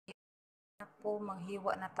Po,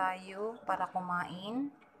 maghiwa na tayo para kumain.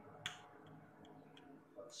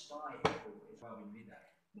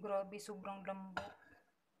 Grabe, sobrang lambot.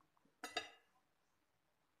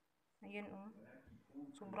 Ayan oh.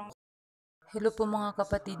 Sobrang. Hello po mga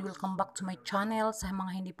kapatid, welcome back to my channel. Sa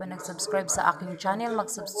mga hindi pa nag-subscribe sa aking channel,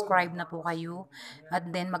 mag-subscribe na po kayo. At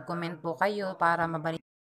then mag-comment po kayo para mabalik.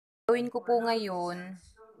 Gawin ko po ngayon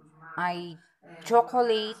ay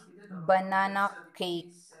chocolate banana cake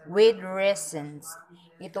with raisins.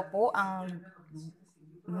 Ito po ang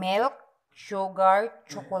milk, sugar,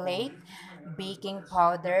 chocolate, baking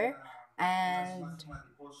powder, and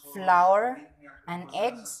flour, and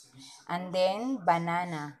eggs, and then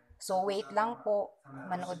banana. So, wait lang po.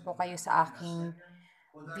 Manood po kayo sa aking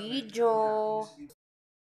video.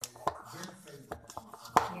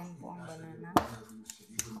 Ayan po ang banana.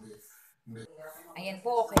 Ayan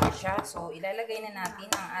po, okay na siya. So, ilalagay na natin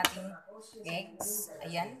ang ating eggs.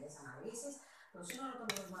 Ayan.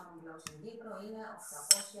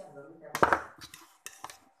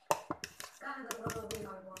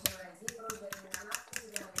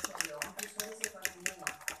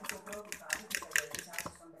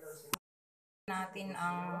 Natin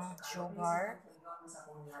ang sugar.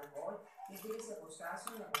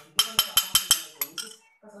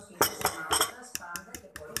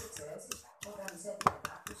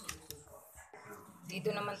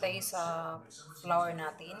 Dito naman tayo sa flour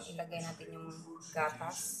natin. Ilagay natin yung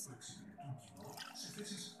gatas.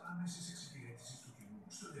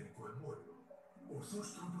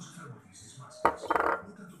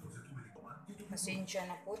 Pasensya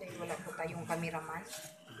na po dahil wala po tayong cameraman.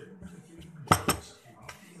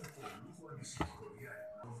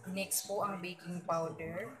 Next po ang baking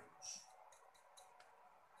powder.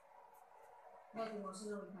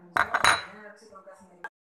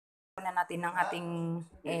 Na natin ang ating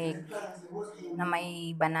egg na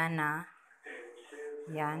may banana.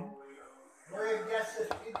 Yan.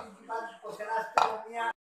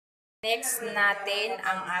 Next natin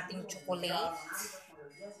ang ating chocolate.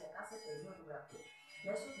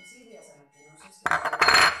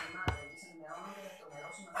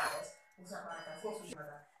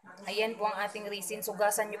 Ayan po ang ating raisins.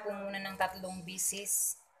 Sugasan nyo po muna ng 3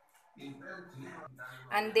 bisis.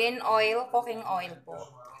 And then oil, cooking oil po.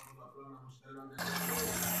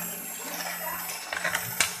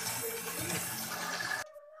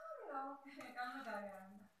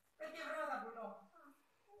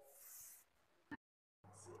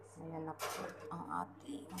 Ayan na po ang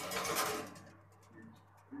ating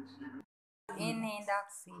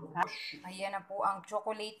inindaksi. Ayan na po ang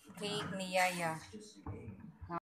chocolate cake ni Yaya.